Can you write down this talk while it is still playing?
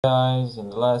Guys,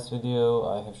 in the last video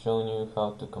I have shown you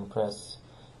how to compress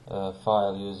a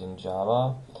file using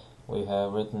Java. We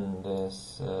have written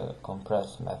this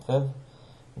compress method.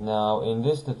 Now in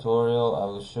this tutorial I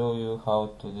will show you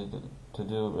how to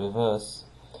do reverse,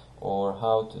 or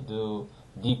how to do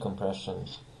decompression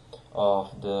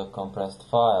of the compressed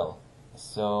file.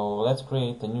 So let's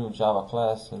create a new Java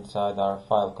class inside our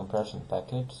file compression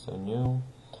package. So new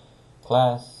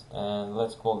class, and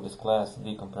let's call this class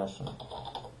Decompression.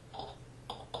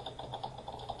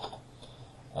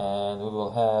 And we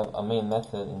will have a main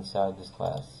method inside this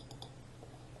class.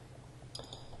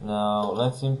 Now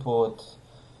let's import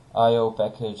IO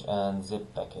package and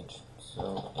zip package.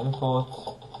 So import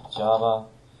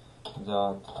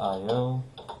java.io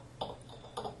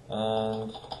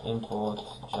and import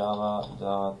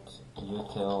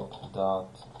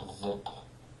java.util.zip.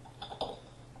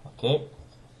 Okay.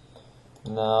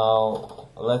 Now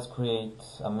let's create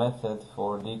a method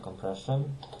for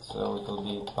decompression. So it will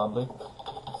be public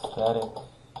static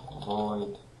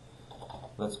void,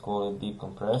 let's call it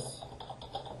decompress,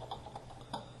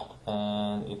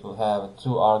 and it will have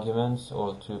two arguments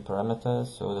or two parameters.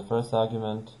 So the first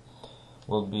argument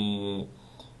will be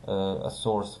a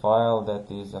source file, that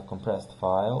is a compressed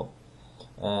file,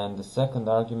 and the second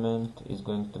argument is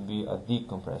going to be a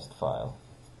decompressed file.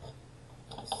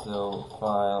 So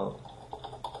file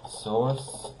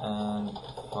source and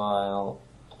file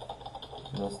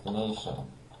destination.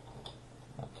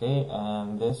 Okay,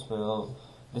 and this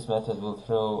method will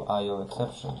throw IO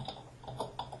exception.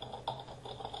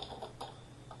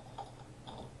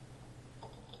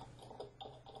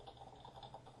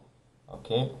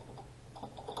 Okay,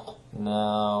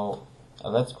 now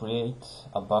let's create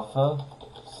a buffer.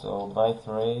 So byte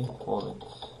array, call it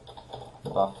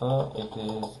buffer. It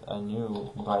is a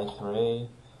new byte array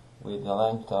with a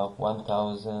length of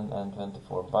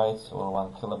 1024 bytes or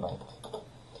 1 kilobyte.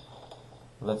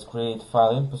 Let's create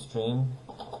file input stream.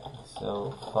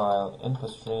 So file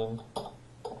input stream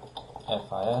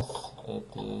FIS,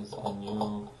 it is a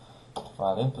new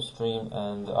file input stream,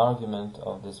 and the argument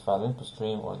of this file input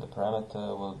stream, or the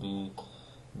parameter, will be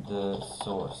the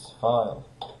source file.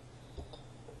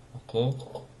 Okay,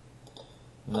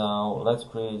 now let's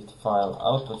create file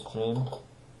output stream,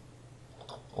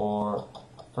 or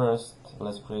first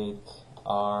let's create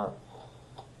our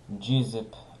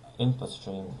gzip input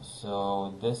stream.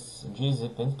 So this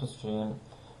gzip input stream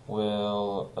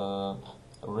will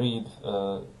read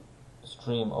a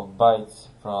stream of bytes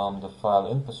from the file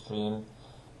input stream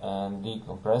and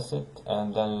decompress it,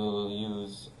 and then we will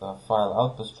use a file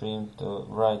output stream to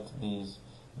write these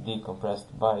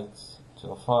decompressed bytes to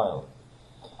a file.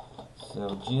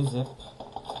 So gzip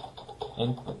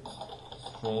input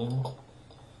stream,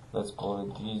 let's call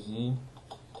it gzis.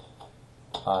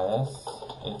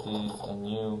 It is a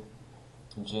new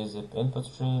gzip input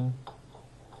stream,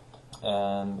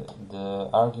 and the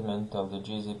argument of the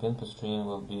gzip input stream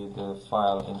will be the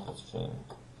file input stream.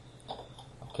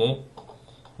 Okay,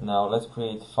 now let's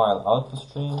create file output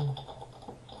stream.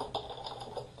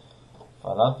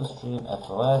 File output stream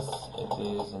FOS, it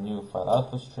is a new file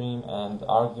output stream, and the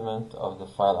argument of the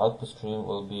file output stream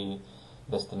will be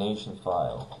destination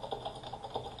file.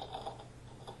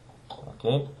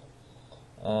 Okay,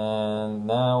 and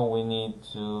now we need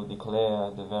to declare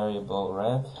the variable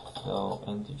red, so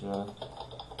integer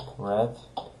red,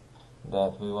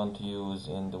 that we want to use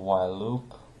in the while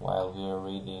loop while we are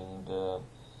reading the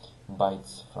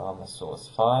bytes from a source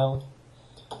file.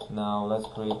 Now let's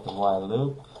create the while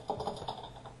loop,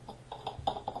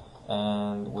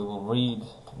 and we will read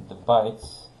the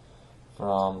bytes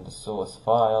from the source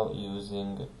file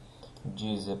using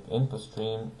gzip input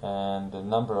stream, and the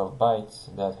number of bytes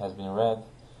that has been read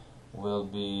will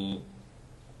be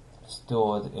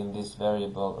stored in this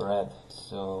variable red.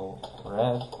 So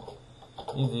red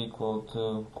is equal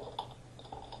to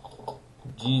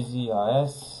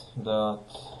gzis dot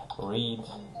read,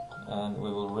 and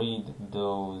we will read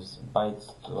those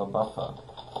bytes to a buffer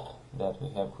that we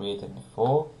have created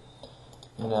before.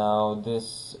 Now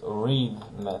this read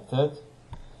method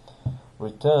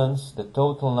returns the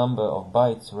total number of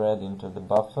bytes read into the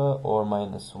buffer, or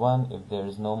 -1 if there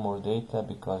is no more data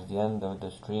because the end of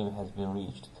the stream has been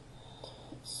reached.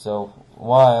 So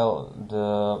while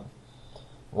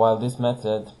this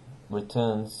method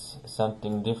returns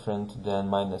something different than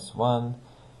 -1,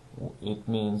 it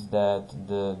means that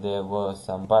there were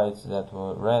some bytes that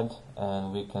were read,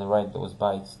 and we can write those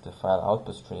bytes to file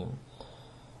output stream.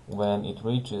 When it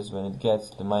gets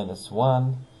to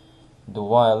 -1, the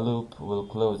while loop will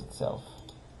close itself.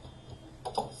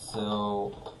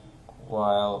 So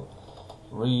while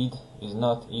read is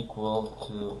not equal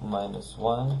to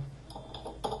 -1.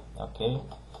 Okay,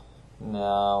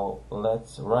 now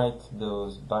let's write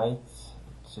those bytes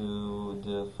to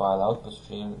the file output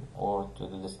stream or to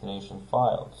the destination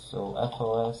file. So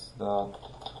fos.write,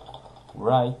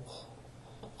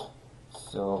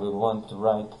 so we want to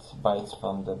write bytes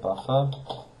from the buffer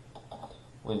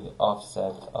with the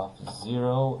offset of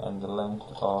 0 and the length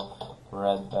of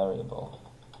red variable.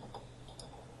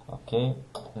 Okay,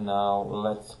 now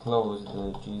let's close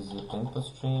the gzip input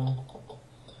stream,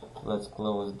 let's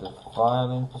close the file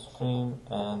input stream,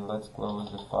 and let's close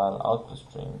the file output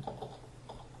stream.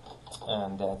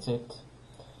 And that's it.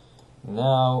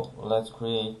 Now let's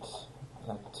create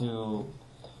two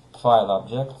file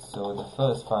objects. So the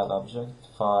first file object,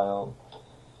 file,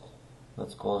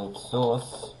 let's call it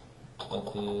source.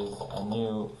 It is a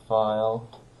new file,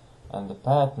 and the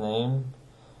path name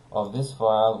of this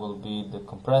file will be the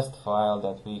compressed file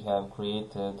that we have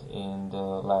created in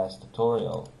the last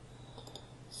tutorial.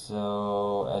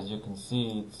 So as you can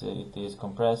see, it is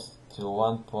compressed to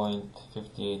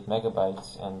 1.58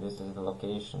 megabytes, and this is the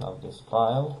location of this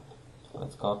file.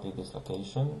 Let's copy this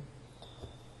location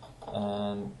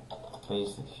and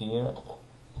paste it here.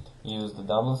 Use the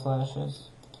double slashes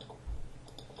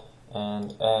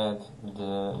and add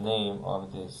the name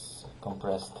of this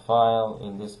compressed file.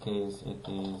 In this case it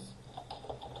is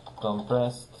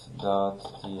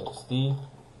compressed.txt.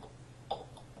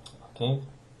 Okay,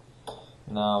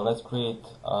 now let's create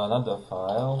another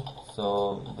file.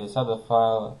 So this other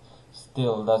file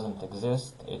still doesn't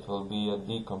exist. It will be a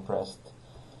decompressed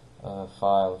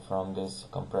file from this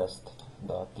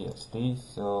compressed.txt.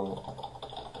 So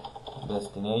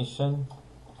destination,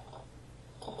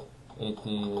 it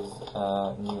is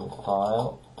a new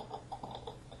file,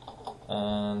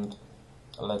 and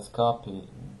let's copy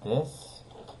this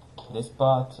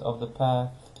part of the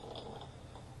path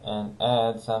and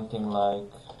add something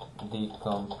like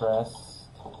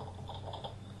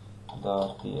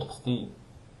decompress.txt.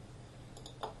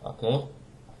 Okay,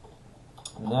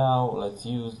 now let's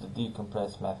use the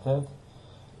decompress method,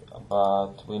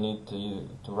 but we need to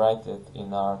write it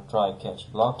in our try catch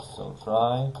block. So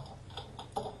try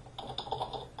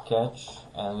catch,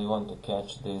 and we want to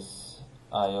catch this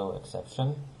IO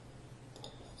exception.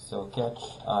 So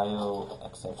catch IO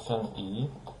exception E,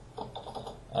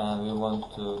 and we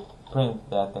want to print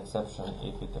that exception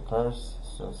if it occurs.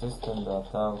 So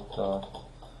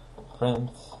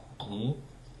system.out.print E,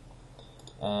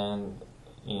 and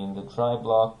in the try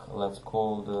block let's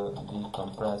call the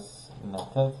decompress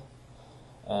method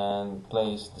and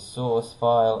place the source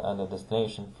file and the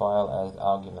destination file as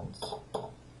arguments.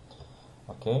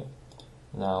 Okay,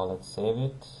 now let's save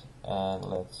it and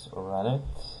let's run it.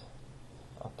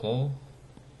 Okay,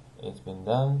 it's been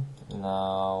done.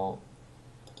 Now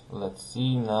let's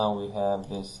see, now we have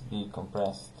this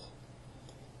decompressed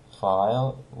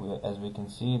file. As we can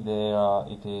see there,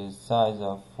 it is size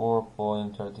of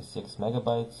 4.36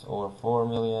 megabytes or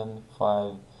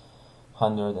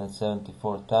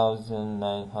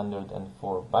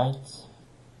 4,574,904 bytes.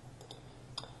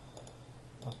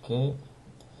 Okay,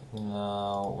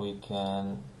 now we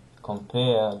can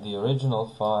compare the original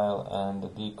file and the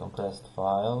decompressed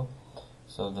file.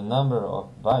 So the number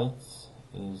of bytes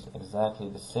is exactly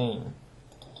the same.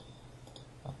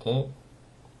 Okay,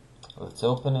 let's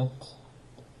open it,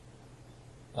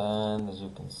 and as you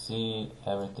can see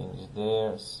everything is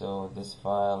there. So this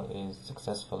file is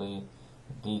successfully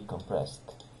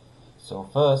decompressed. So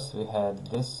first we had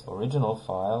this original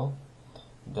file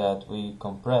that we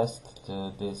compressed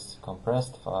to this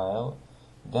compressed file,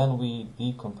 then we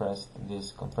decompressed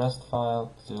this compressed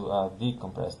file to a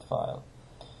decompressed file.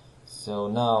 So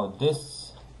now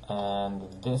this and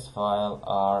this file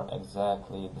are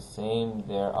exactly the same.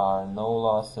 There are no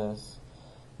losses,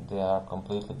 they are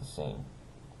completely the same.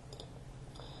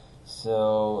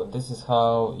 So this is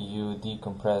how you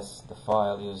decompress the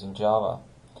file using Java.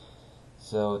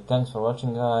 So thanks for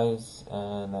watching guys,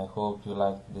 and I hope you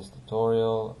liked this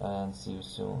tutorial, and see you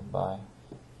soon. Bye.